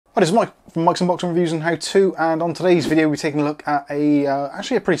Hi, this is Mike from Mike's Unboxing Reviews and How To, and on today's video we're taking a look at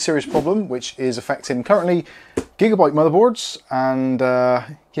actually a pretty serious problem which is affecting currently Gigabyte motherboards, and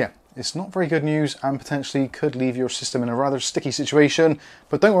yeah, it's not very good news and potentially could leave your system in a rather sticky situation,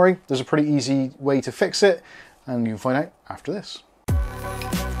 but don't worry, there's a pretty easy way to fix it and you can find out after this.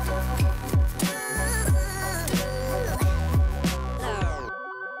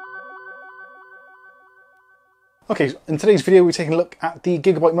 Okay, in today's video we're taking a look at the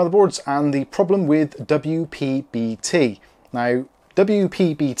Gigabyte motherboards and the problem with WPBT. Now,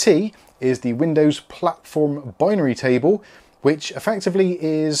 WPBT is the Windows Platform Binary Table, which effectively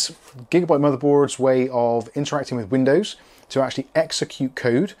is Gigabyte motherboard's way of interacting with Windows to actually execute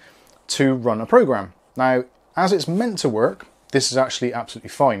code to run a program. Now, as it's meant to work, this is actually absolutely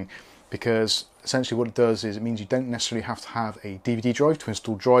fine, because essentially what it does is it means you don't necessarily have to have a DVD drive to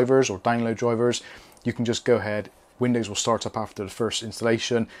install drivers or download drivers. You can just go ahead, Windows will start up after the first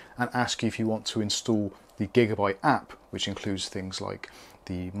installation and ask you if you want to install the Gigabyte app, which includes things like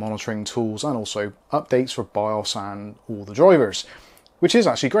the monitoring tools and also updates for BIOS and all the drivers, which is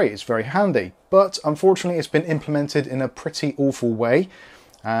actually great. It's very handy, but unfortunately it's been implemented in a pretty awful way,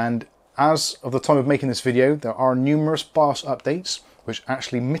 and as of the time of making this video there are numerous BIOS updates which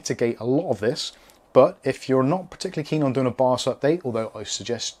actually mitigate a lot of this. But if you're not particularly keen on doing a BIOS update, although I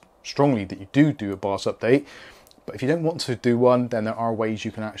suggest strongly that you do a BIOS update, but if you don't want to do one, then there are ways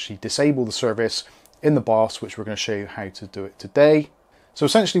you can actually disable the service in the BIOS, which we're going to show you how to do it today. So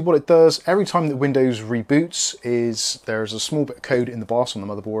essentially what it does, every time that Windows reboots, is there's a small bit of code in the BIOS on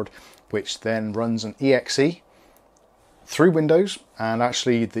the motherboard, which then runs an exe through Windows, and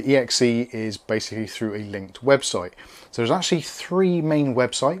actually the exe is basically through a linked website. So there's actually three main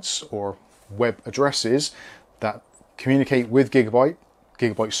websites or web addresses that communicate with Gigabyte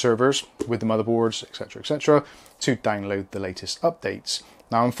servers, with the motherboards, etc., to download the latest updates.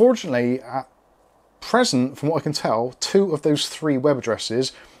 Now, unfortunately, at present, from what I can tell, two of those three web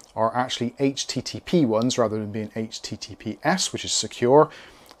addresses are actually HTTP ones rather than being HTTPS, which is secure.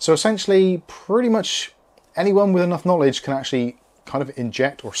 So essentially, pretty much anyone with enough knowledge can actually kind of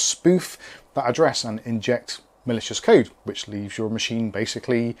inject or spoof that address and inject malicious code, which leaves your machine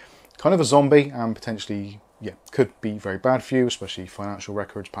basically kind of a zombie and potentially, yeah, could be very bad for you, especially financial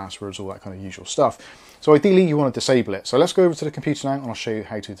records, passwords, all that kind of usual stuff. So ideally you want to disable it. So let's go over to the computer now and I'll show you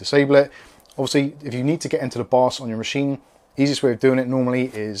how to disable it. Obviously, if you need to get into the BIOS on your machine, easiest way of doing it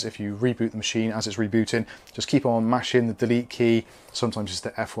normally is if you reboot the machine as it's rebooting, just keep on mashing the delete key. Sometimes it's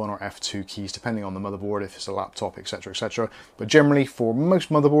the F1 or F2 keys, depending on the motherboard, if it's a laptop, etc. But generally for most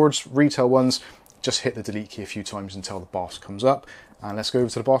motherboards, retail ones, just hit the delete key a few times until the BIOS comes up. And let's go over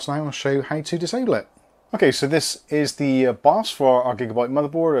to the BIOS now and I'll show you how to disable it. Okay, so this is the BIOS for our Gigabyte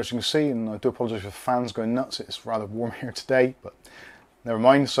motherboard, as you can see, and I do apologise for the fans going nuts. It's rather warm here today, but never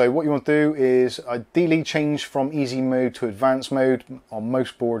mind. So what you want to do is ideally change from easy mode to advanced mode. On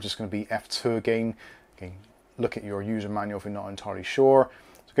most boards it's going to be F2 again. Look at your user manual if you're not entirely sure.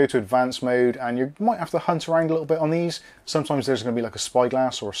 So go to advanced mode, and you might have to hunt around a little bit on these. Sometimes there's going to be like a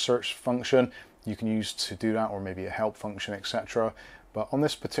spyglass or a search function you can use to do that, or maybe a help function, etc. But on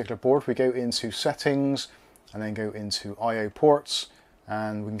this particular board we go into settings and then go into IO ports,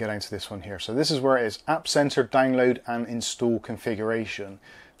 and we can get into this one here. So this is where it is App Center download and install configuration.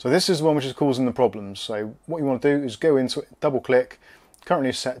 So this is the one which is causing the problems. So what you want to do is go into it, double click. Currently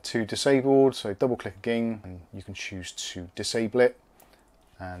it's set to disabled, so double click again and you can choose to disable it,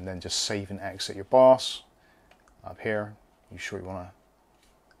 and then just save and exit your BIOS. Up here, you sure you want to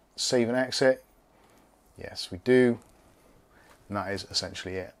save and exit? Yes, we do. And that is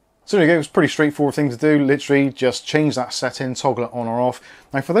essentially it. So there you go, it's a pretty straightforward thing to do. Literally just change that setting, toggle it on or off.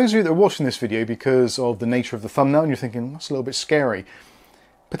 Now for those of you that are watching this video because of the nature of the thumbnail and you're thinking, that's a little bit scary,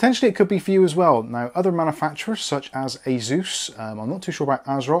 potentially it could be for you as well. Now other manufacturers such as ASUS, I'm not too sure about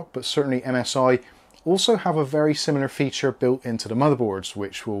ASRock, but certainly MSI, also have a very similar feature built into the motherboards,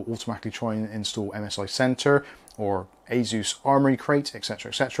 which will automatically try and install MSI Center or ASUS Armory Crate,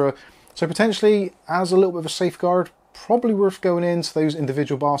 etc. So potentially, as a little bit of a safeguard, probably worth going into those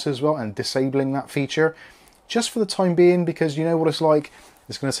individual BIOSes as well and disabling that feature just for the time being, because you know what it's like.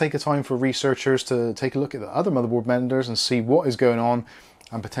 It's going to take a time for researchers to take a look at the other motherboard vendors and see what is going on,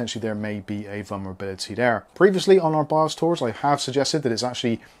 and potentially there may be a vulnerability there. Previously on our BIOS tours I have suggested that it's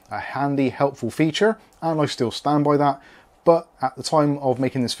actually a handy, helpful feature, and I still stand by that, but at the time of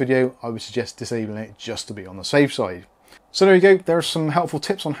making this video I would suggest disabling it just to be on the safe side. So there you go, there's some helpful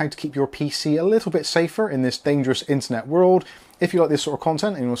tips on how to keep your PC a little bit safer in this dangerous internet world. If you like this sort of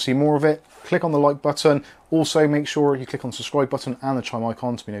content and you want to see more of it, click on the like button. Also make sure you click on the subscribe button and the chime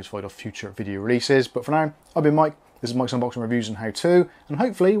icon to be notified of future video releases. But for now, I've been Mike. This is Mike's Unboxing Reviews and How To, and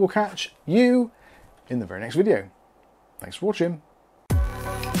hopefully we'll catch you in the very next video. Thanks for watching.